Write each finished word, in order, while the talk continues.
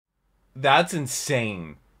That's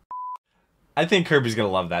insane. I think Kirby's gonna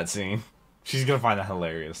love that scene. She's gonna find that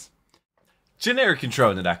hilarious. Generic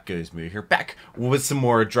Control and theduckgoesmoo here, back with some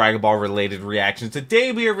more Dragon Ball related reactions.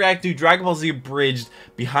 Today we are reacting to Dragon Ball Z Abridged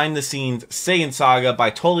behind the scenes Saiyan Saga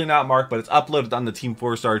by Totally Not Mark, but it's uploaded on the Team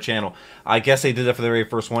 4-Star channel. I guess they did that for the very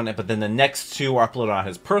first one, but then the next two are uploaded on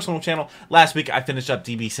his personal channel. Last week I finished up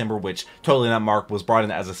DBZA, which Totally Not Mark was brought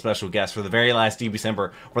in as a special guest for the very last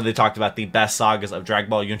DBZA, where they talked about the best sagas of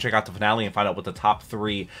Dragon Ball. You can check out the finale and find out what the top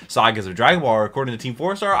 3 sagas of Dragon Ball are according to Team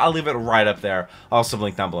 4-Star. I'll leave it right up there. I'll also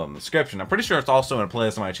link down below in the description. I'm pretty sure it's also in a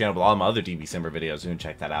playlist on my channel with all my other DBZA videos. You can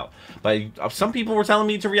check that out. But some people were telling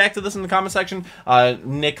me to react to this in the comment section.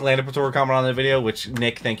 Nick Landapator commented on the video, which,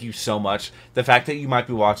 Nick, thank you so much. The fact that you might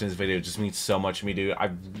be watching this video just means so much to me, dude.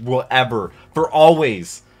 I will ever, for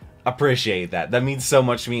always, appreciate that. That means so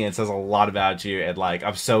much to me, and it says a lot about you. And like,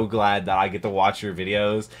 I'm so glad that I get to watch your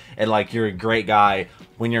videos, and like, you're a great guy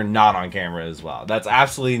when you're not on camera as well. That's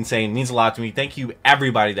absolutely insane. It means a lot to me. Thank you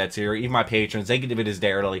everybody that's here, even my patrons. They get the videos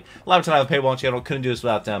day early. A lot of time I have a paywall channel, couldn't do this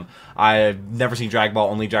without them. I've never seen Dragon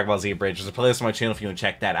Ball, only Dragon Ball Z Abridged. There's a playlist on my channel if you want to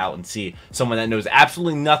check that out and see someone that knows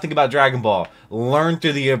absolutely nothing about Dragon Ball learn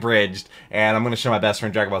through the Abridged. And I'm going to show my best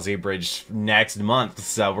friend Dragon Ball Z Abridged next month,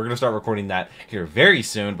 so we're going to start recording that here very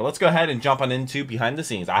soon. But let's go ahead and jump on into behind the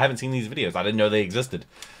scenes. I haven't seen these videos. I didn't know they existed.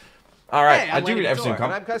 All right, hey, I do read every single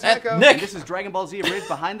comment. I'm Saiyan Saga, Nick! and this is Dragon Ball Z Abridged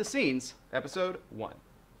Behind the Scenes, Episode 1.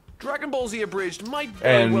 Dragon Ball Z Abridged might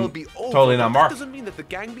very well be over, Totally Not but Mark. that doesn't mean that the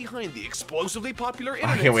gang behind the explosively popular I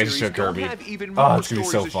internet can't wait to series show don't Kirby. have even Oh, more it's gonna be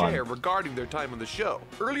stories so to fun. share regarding their time on the show.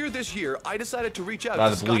 Earlier this year, I decided to reach out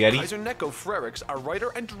The to Blue Scott Yeti? Kaiser Neko Frericks, a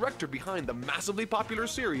writer and director behind the massively popular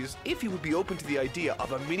series, if he would be open to the idea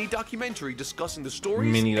of a mini documentary discussing the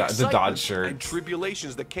stories, The Dodge excitement, shirt. and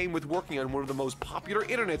tribulations that came with working on one of the most popular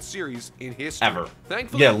internet series in history. Ever.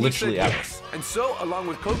 Thankfully, Yeah, he literally said ever. yes. And so, along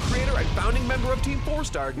with co-creator and founding member of Team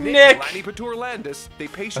 4-Star, Nick! Landapator Landis, they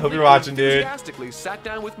patiently I hope you're watching, and dude. enthusiastically sat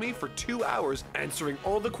down with me for 2 hours answering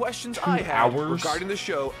all the questions I had regarding the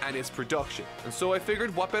show and its production. And so I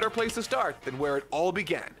figured what better place to start than where it all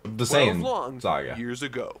began. The Saiyan long Saga. years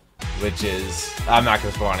ago. Which is, I'm not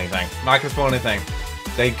gonna spoil anything. I'm not gonna spoil anything.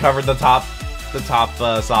 They covered the top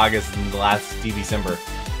sagas in the last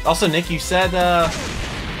DBZA. Also, Nick, you said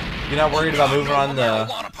you're not worried about moving on the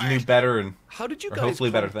new, better, and How did you or guys hopefully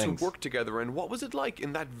better come things. to work together, and what was it like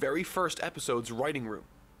in that very first episode's writing room?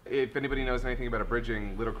 If anybody knows anything about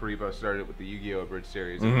abridging, Little Karibo started with the Yu-Gi-Oh! Abridged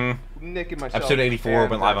series. Nick and myself, Episode 84 and,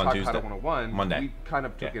 went live on Talk Tuesday. Huddle 101, Monday. we kind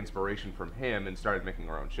of took inspiration from him and started making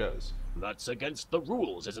our own shows. That's against the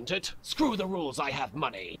rules, isn't it? Screw the rules, I have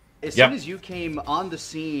money. As Yep. soon as you came on the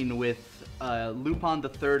scene with Lupin the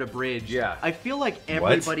Third Abridged, Yeah. I feel like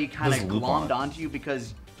everybody kind This of is Lupin. glommed onto you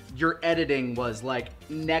because your editing was like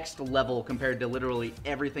next level compared to literally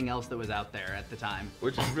everything else that was out there at the time.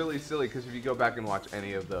 Which is really silly because if you go back and watch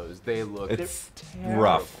any of those, they look It's terrible.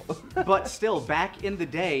 rough. But still, back in the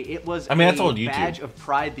day, it was I mean, that's a old YouTube. badge of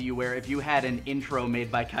pride that you wear if you had an intro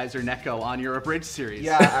made by Kaiser Neko on your Abridged series.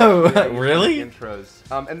 Yeah, actually, I used Really? to make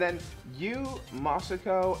intros. And then you,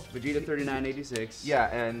 Masako, Vegeta 3986.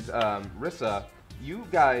 yeah, and Rissa, you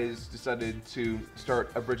guys decided to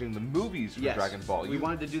start abridging the movies for Yes. Dragon Ball. We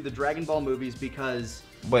wanted to do the Dragon Ball movies because...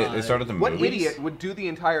 Wait, they started the What movies? idiot would do the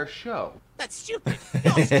entire show? That's stupid.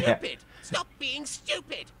 You're stupid. Stop being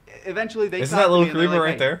stupid. Eventually they Isn't talked that to Little me and they're Karibo like,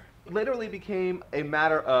 right "Hey, there? Literally became a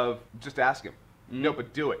matter of just ask him. No,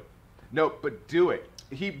 but do it. No, but do it.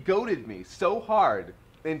 He goaded me so hard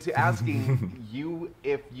into asking you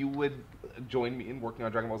if you would join me in working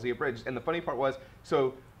on Dragon Ball Z Abridged. And the funny part was,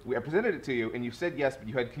 so I presented it to you, and you said yes, but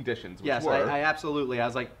you had conditions. Which Yes, were, I absolutely. I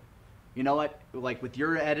was like, you know what? Like with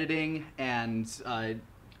your editing and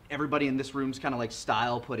everybody in this room's kind of like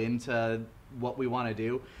style put into what we want to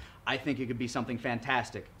do, I think it could be something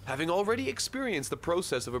fantastic. Having already experienced the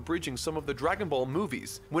process of abridging some of the Dragon Ball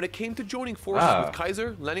movies, when it came to joining forces with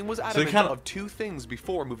Kaiser, Lenin was adamant of 2 things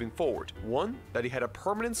before moving forward. One, that he had a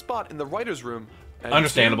permanent spot in the writer's room. And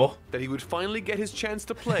Understandable. 2, that he would finally get his chance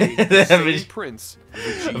to play the Saiyan Prince,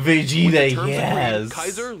 Vegeta. With the Vegeta, terms yes. agreed,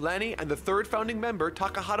 Kaiser, Lanny, and the 3rd founding member,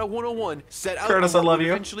 Takahata 101, set out Curtis, on I what love would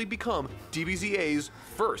you. eventually become DBZA's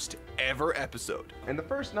first ever episode. And the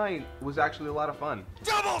first night was actually a lot of fun.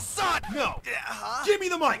 Double shot! No! Give me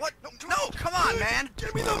the mic! What? No, come on, man!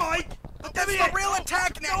 Give me the mic! That's the real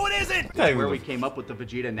attack now! No, it isn't! Where we came up with the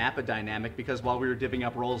Vegeta Nappa dynamic because while we were divvying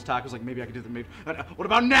up roles, Talk was like, maybe I could do the maybe. What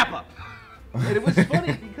about Nappa? And it was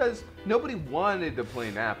funny because nobody wanted to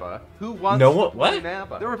play Nappa. Who wants No to one- play what?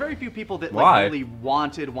 Nappa? There were very few people that Why? like really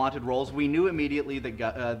wanted roles. We knew immediately that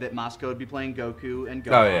that Moscow would be playing Goku and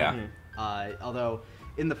Gohan. Oh, yeah. Although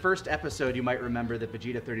in the first episode, you might remember that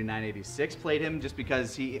Vegeta 3986 played him just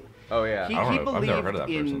because he. Oh yeah. He I've never believed heard of that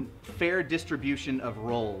in person. fair distribution of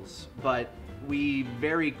roles, but we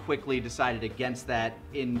very quickly decided against that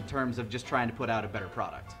in terms of just trying to put out a better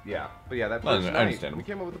product. Yeah, but yeah, that Well, first I night understand. we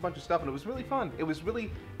came up with a bunch of stuff, and it was really fun. It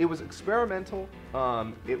was experimental.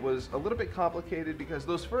 It was a little bit complicated because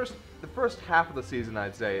the first half of the season,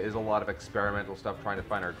 I'd say, is a lot of experimental stuff, trying to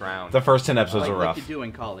find our ground. The first 10 episodes Like, were rough. like you do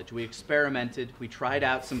in college. We experimented, we tried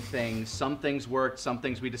out some things worked, some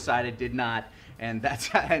things we decided did not, and that's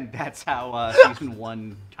how season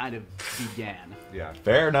 1 kind of began. Yeah.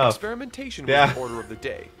 Fair enough. Experimentation was Yeah. the order of the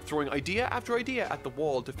day, throwing idea after idea at the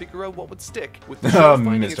wall to figure out what would stick. With the show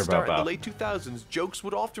finding its Mr. start in Bobo. the late 2000s, jokes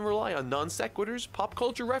would often rely on non sequiturs, pop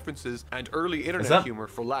culture references, and early internet that- humor,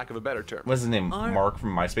 for lack of a better term. What's his name? Mark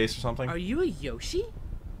from MySpace or something? Are you a Yoshi?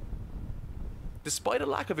 Despite a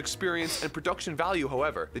lack of experience and production value,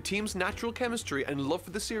 however, the team's natural chemistry and love for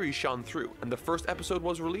the series shone through, and the first episode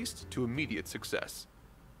was released to immediate success.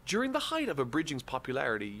 During the height of Abridging's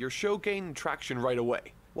popularity, your show gained traction right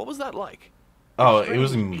away. What was that like? Oh, it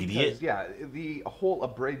was Strange immediate? because, yeah, the whole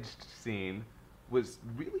abridged scene was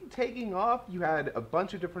really taking off. You had a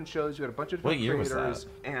bunch of different shows, you had a bunch of What different year was creators,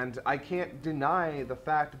 and I can't deny the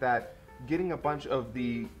fact that getting a bunch of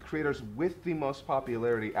the creators with the most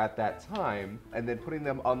popularity at that time, and then putting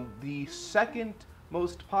them on the second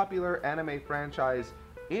most popular anime franchise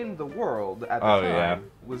in the world at the time yeah.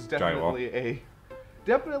 was Dragon Ball.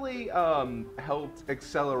 definitely helped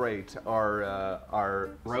accelerate our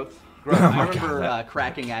Growth. Oh I my remember God,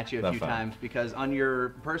 cracking at you a that few fun. times because on your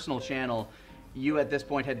personal channel, you at this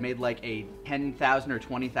point had made like a 10,000 or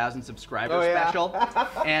 20,000 subscriber Oh, yeah. special,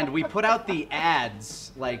 and we put out the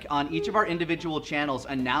ads like on each of our individual channels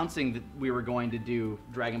announcing that we were going to do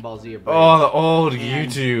Dragon Ball Z Abridged. Oh, the old And,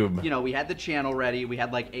 YouTube. You know, we had the channel ready. We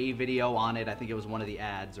had like a video on it. I think it was one of the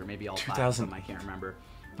ads, or maybe all 5 of 2000 them. I can't remember.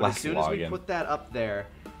 But Last as soon as we login. put that up there,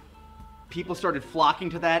 people started flocking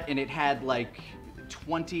to that, and it had like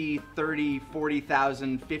 20, 30,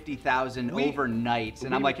 40,000, 50,000 overnight.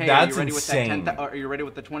 And I'm like, hey, are That's you ready insane. with that 10,000? Are you ready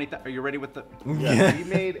with the 20,000? Are you ready with the... Yeah. We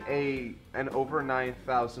made an over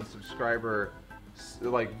 9,000 subscriber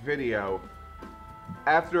like video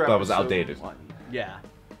after That was episode outdated. 1, Yeah.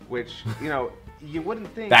 which you wouldn't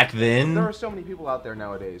think. Back then? There are so many people out there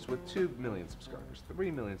nowadays with 2 million subscribers, 3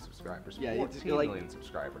 million subscribers, Yeah, it's 14 like- million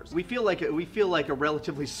subscribers. We feel like a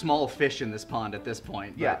relatively small fish in this pond at this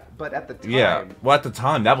point. Yeah, but at the time, Yeah. Well, at the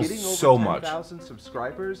time, that was getting over so much. 10,000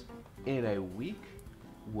 subscribers in a week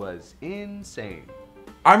was insane.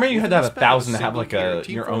 I remember you had to have Within the span of 1,000 to have single like year, a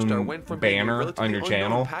Team your Four-Star own went from being a banner relatively on your unknown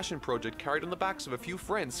channel. passion project carried on the backs of a few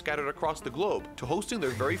friends scattered across the globe to hosting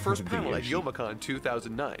their very first The panel at Yoshi. Youmacon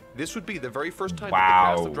 2009. This would be the very first time that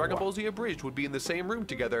Wow. the cast of Dragon Ball Z Abridged would be in the same room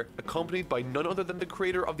together, accompanied by none other than the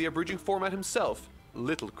creator of the abridging format himself,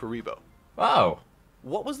 Little Kuribo. Oh,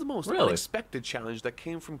 What was the most Really? unexpected challenge that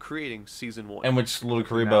came from creating Season 1? and which little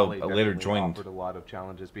Finale Karibo later definitely joined. offered a lot of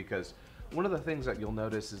challenges because one of the things that you'll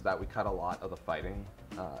notice is that we cut a lot of the fighting,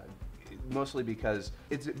 mostly because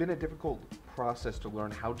it's been a difficult process to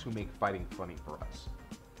learn how to make fighting funny for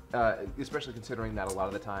us. Especially considering that a lot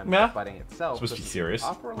of the time Yeah. the fighting itself Supposed to be doesn't serious.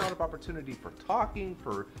 offer a lot of opportunity for talking,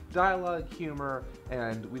 for dialogue, humor,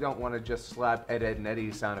 and we don't want to just slap Ed, Ed, and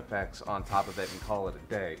Eddie sound effects on top of it and call it a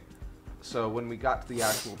day. So when we got to the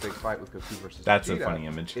actual big fight with Goku versus That's a Vegeta, funny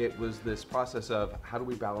image. It was this process of how do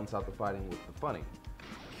we balance out the fighting with the funny.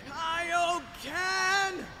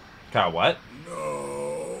 Kaioken! God, what?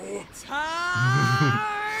 No.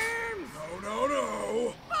 Time!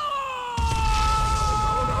 No.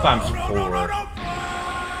 Times 4.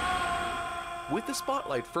 With the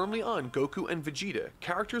spotlight firmly on Goku and Vegeta,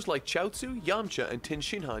 characters like Chaozu, Yamcha, and Tin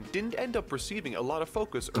Shinhan didn't end up receiving a lot of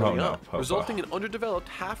focus early no, on, Papa. resulting in underdeveloped,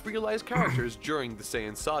 half-realized characters during the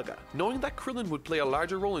Saiyan Saga. Knowing that Krillin would play a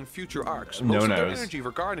larger role in future arcs, most of their No-nos. energy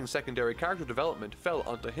regarding secondary character development fell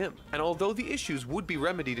onto him. And although the issues would be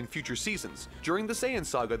remedied in future seasons, during the Saiyan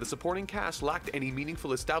Saga, the supporting cast lacked any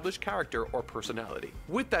meaningful established character or personality.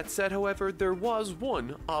 With that said, however, there was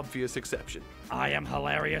one obvious exception. I am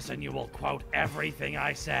hilarious and you will quote everything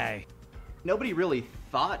I say. Nobody really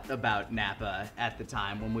thought about Nappa at the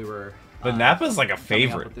time when we were. But Nappa's like a coming up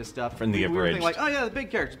favorite with this stuff. from the we were thinking abridged. like, oh yeah, the big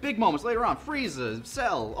characters, big moments later on, Frieza,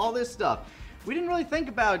 Cell, all this stuff. We didn't really think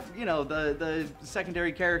about, the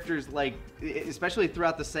secondary characters, like, especially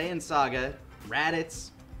throughout the Saiyan Saga,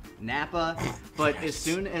 Raditz, Nappa. But as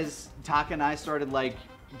soon as Taka and I started, like,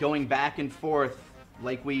 going back and forth,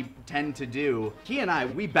 like we tend to do, he and I,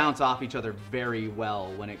 we bounce off each other very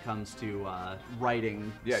well when it comes to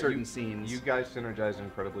writing certain scenes. You guys synergize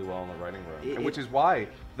incredibly well in the writing room, which is why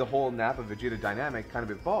the whole Nappa Vegeta dynamic kind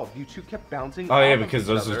of evolved. You two kept bouncing. Oh yeah, because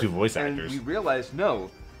those are two voice actors. And we realized, no,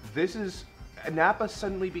 this is Nappa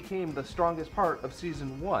suddenly became the strongest part of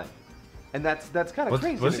season 1, and that's kind of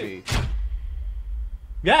crazy to me.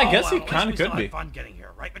 Yeah, I guess he kind of could be. Fun getting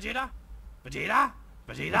here, right, Vegeta? Vegeta?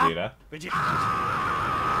 Vegeta.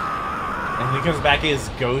 And he comes back as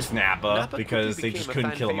Ghost Nappa because they just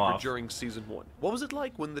couldn't kill him off. During season 1. What was it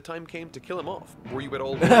like when the time came to kill him off? Were you at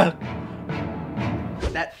all?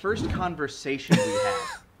 That first conversation we had,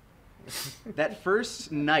 that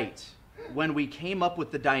first night when we came up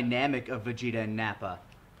with the dynamic of Vegeta and Nappa,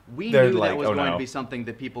 we knew that was going to be something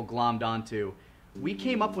that people glommed onto. We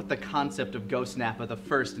came up with the concept of Ghost Nappa the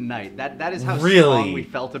first night. That is how strong we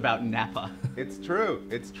felt about Nappa. It's true.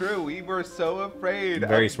 It's true. We were so afraid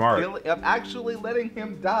of actually letting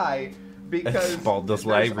him die because Baldus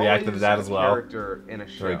Leg reacted to that as well. Character in a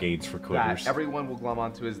show Gauge for quitters. That everyone will glom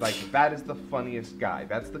onto is like, that is the funniest guy.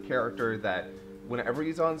 That's the character that whenever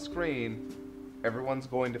he's on screen, everyone's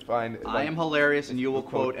going to find. Like, I am hilarious, and you will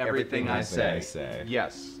quote everything I say.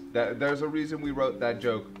 Yes, there's a reason we wrote that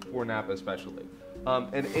joke for Nappa especially.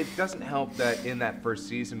 And it doesn't help that in that first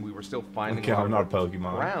season we were still finding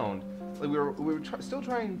Pokemon around. Like we were still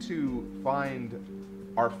trying to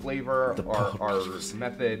find our flavor, our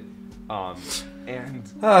method. And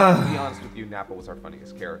to be honest with you, Nappa was our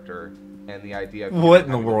funniest character, and the idea of what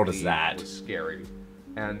in the world is that? Was scary.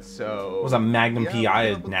 And so it was a Magnum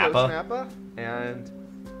PI Nappa. And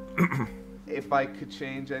if I could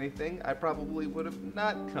change anything, I probably would have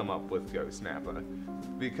not come up with Ghost Nappa,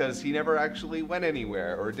 because he never actually went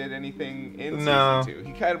anywhere or did anything in season 2.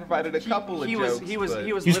 He kind of provided a couple of jokes. He was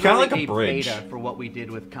he's kind of like a bridge beta for what we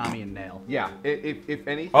did with Kami and Nail. Yeah, if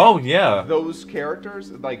anything. Oh yeah. Those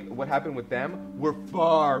characters, like what happened with them, were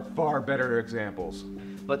far better examples.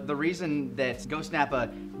 But the reason that Ghost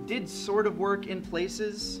Nappa did sort of work in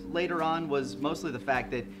places later on was mostly the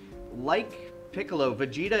fact that, like Piccolo,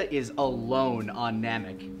 Vegeta is alone on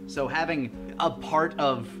Namek. So having a part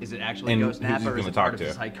of, is it actually Ghost Nappa or is it part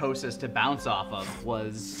of Psychosis to bounce off of,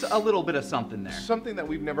 was a little bit of something there. Something that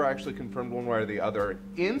we've never actually confirmed one way or the other,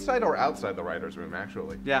 inside or outside the writer's room,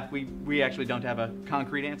 actually. Yeah, we actually don't have a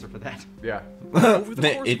concrete answer for that. Yeah. Over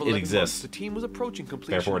the course of 11 exists. months, the team was approaching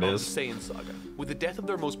completion of the Saiyan Saga. With the death of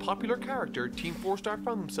their most popular character, Team 4-Star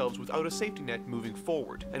found themselves without a safety net moving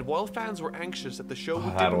forward. And while fans were anxious that the show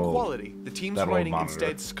would dip in quality, the team's writing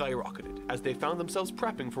instead skyrocketed as they found themselves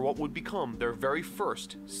prepping for what would become their very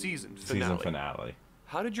first season finale.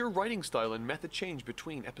 How did your writing style and method change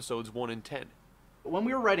between episodes 1 and 10? When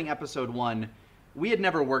we were writing episode 1, we had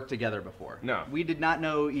never worked together before. No. We did not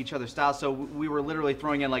know each other's styles, so we were literally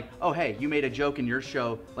throwing in like, oh hey, you made a joke in your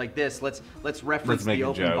show like this. Let's reference the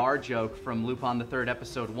open bar joke from Lupin the Third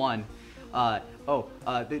episode 1.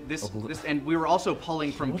 This, and we were also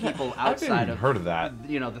pulling from people outside of, heard of that.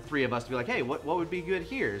 You know, the three of us to be like, hey, what would be good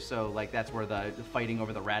here? So like that's where the fighting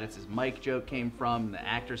over the Raditz' mic joke came from, the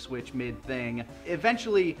actor switch mid thing.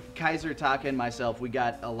 Eventually, Kaiser, Taka, and myself, we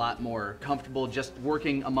got a lot more comfortable just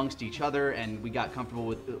working amongst each other, and we got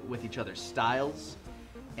comfortable with each other's styles.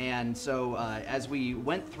 And so as we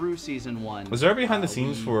went through season 1, was there behind the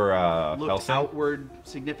scenes for looked Hellsing? Outward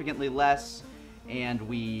significantly less. And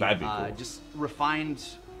we cool. just refined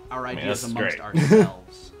our ideas amongst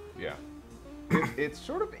ourselves. Yeah. It's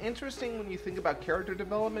sort of interesting when you think about character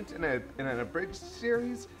development in an abridged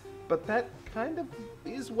series, but that kind of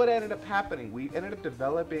is what ended up happening. We ended up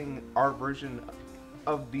developing our version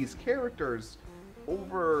of these characters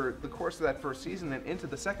over the course of that first season and into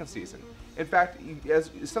the second season. In fact,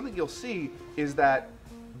 something you'll see is that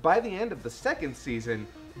by the end of the second season,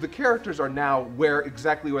 the characters are now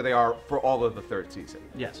exactly where they are for all of the third season.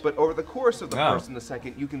 Yes. But over the course of the first and the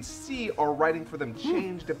second, you can see our writing for them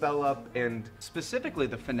change, develop, and... Specifically,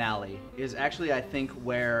 the finale is actually, I think,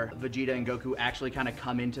 where Vegeta and Goku actually kind of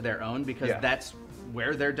come into their own, because that's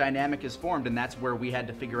where their dynamic is formed, and that's where we had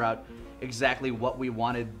to figure out exactly what we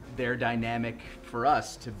wanted their dynamic for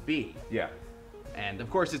us to be. Yeah. And, of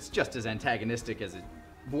course, it's just as antagonistic as it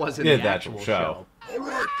was in the actual show. All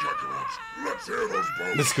right, Kakarot, let's hear those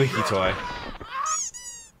bones. The squeaky toy.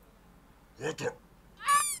 What the?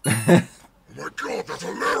 Oh my god, that's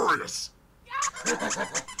hilarious!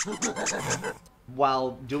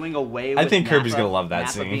 While doing away with I think Nappa, Kirby's gonna love that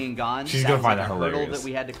Nappa scene. being gone, She's that gonna was find like that a hurdle hilarious. that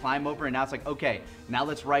we had to climb over, and now it's like, okay, now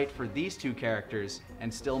let's write for these two characters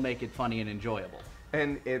and still make it funny and enjoyable.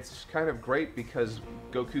 And it's kind of great because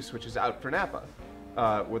Goku switches out for Nappa.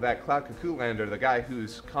 where that Cloud Cuckoo Lander, the guy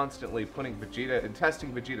who's constantly putting Vegeta and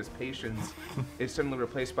testing Vegeta's patience, is suddenly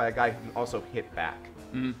replaced by a guy who can also hit back.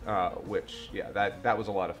 Which, yeah, that was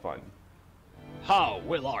a lot of fun. How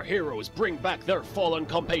will our heroes bring back their fallen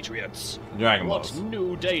compatriots? Dragon What Balls.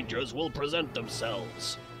 new dangers will present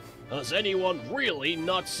themselves? Has anyone really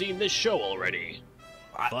not seen this show already?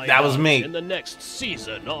 That was me. In the next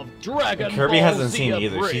season of Dragon Kirby Ball hasn't Z seen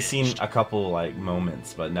either. Abridged. She's seen a couple like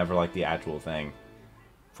moments, but never like the actual thing.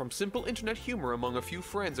 From simple internet humor among a few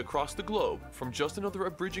friends across the globe, from just another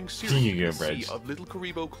abridging Here series you go, in a sea Bridge. of little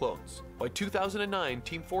Karibo clones. By 2009,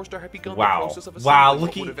 Team 4-Star had begun Wow. the process of Wow, assembling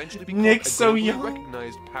look what would at eventually become Nick's a so globally young.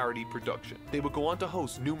 recognized parody production. They would go on to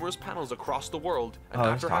host numerous panels across the world, and Oh,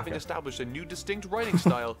 after there's having Taka. established a new distinct writing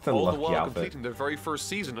style, The all the lucky while outfit. completing their very first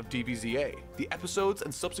season of DBZA. The episodes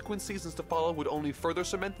and subsequent seasons to follow would only further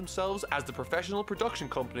cement themselves as the professional production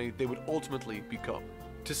company they would ultimately become.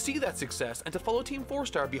 To see that success and to follow Team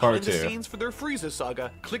 4-Star behind Part the 2. scenes for their Frieza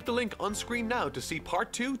saga, click the link on screen now to see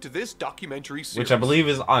part 2 to this documentary series. Which I believe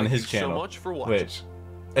is on Thank his you channel. so much for watching. Which,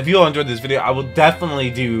 if you all enjoyed this video, I will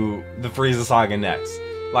definitely do the Frieza Saga next.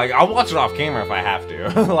 Like, I'll watch it off camera if I have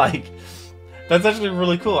to. Like, that's actually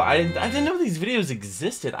really cool. I didn't know these videos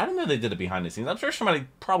existed. I didn't know they did it behind the scenes. I'm sure somebody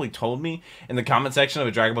probably told me in the comment section of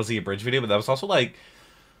a Dragon Ball Z Abridged video, but that was also like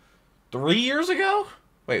 3 years ago?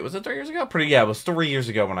 Wait, was it 3 years ago? Yeah, it was 3 years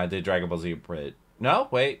ago when I did Dragon Ball Z Abridged. No,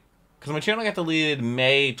 wait. Because my channel got deleted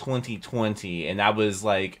May 2020, and that was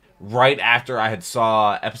like right after I had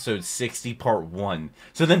saw episode 60 part 1.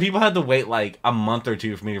 So then people had to wait like a month or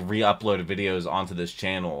two for me to re-upload videos onto this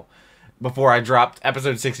channel before I dropped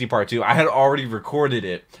episode 60 part 2. I had already recorded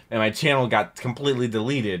it, and my channel got completely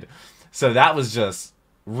deleted. So that was just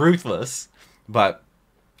ruthless. But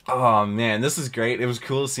oh man, this is great. It was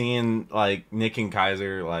cool seeing like Nick and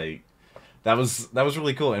Kaiser. Like that was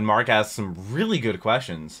really cool. And Mark asked some really good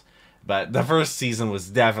questions. But the first season was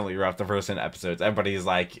definitely rough. The first 10 episodes, everybody's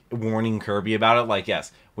like warning Kirby about it. Like,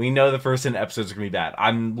 yes, we know the first 10 episodes are gonna be bad.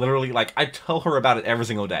 I'm literally like, I tell her about it every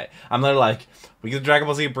single day. I'm literally like, we get the Dragon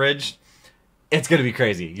Ball Z Abridged. It's gonna be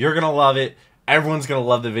crazy. You're gonna love it. Everyone's gonna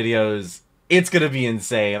love the videos. It's gonna be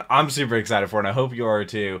insane. I'm super excited for it, and I hope you are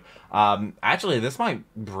too. Actually, this might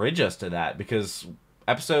bridge us to that, because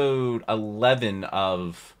episode 11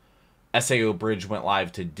 of SAO Bridge went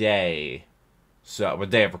live today. So, the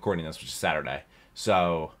day of recording this, which is Saturday.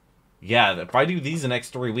 So, yeah, if I do these the next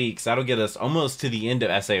 3 weeks, that'll get us almost to the end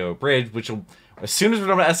of SAO Bridge, which will, as soon as we're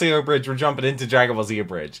done with SAO Bridge, we're jumping into Dragon Ball Z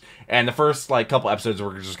Bridge. And the first, like, couple episodes,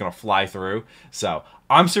 we're just gonna fly through. So,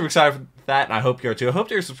 I'm super excited for that, and I hope you are too. I hope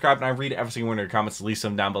that you're subscribed, and I read every single one of your comments. Leave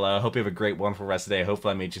some down below. I hope you have a great, wonderful rest of the day.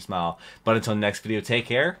 Hopefully I made you smile. But until next video, take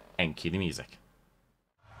care, and cue the music.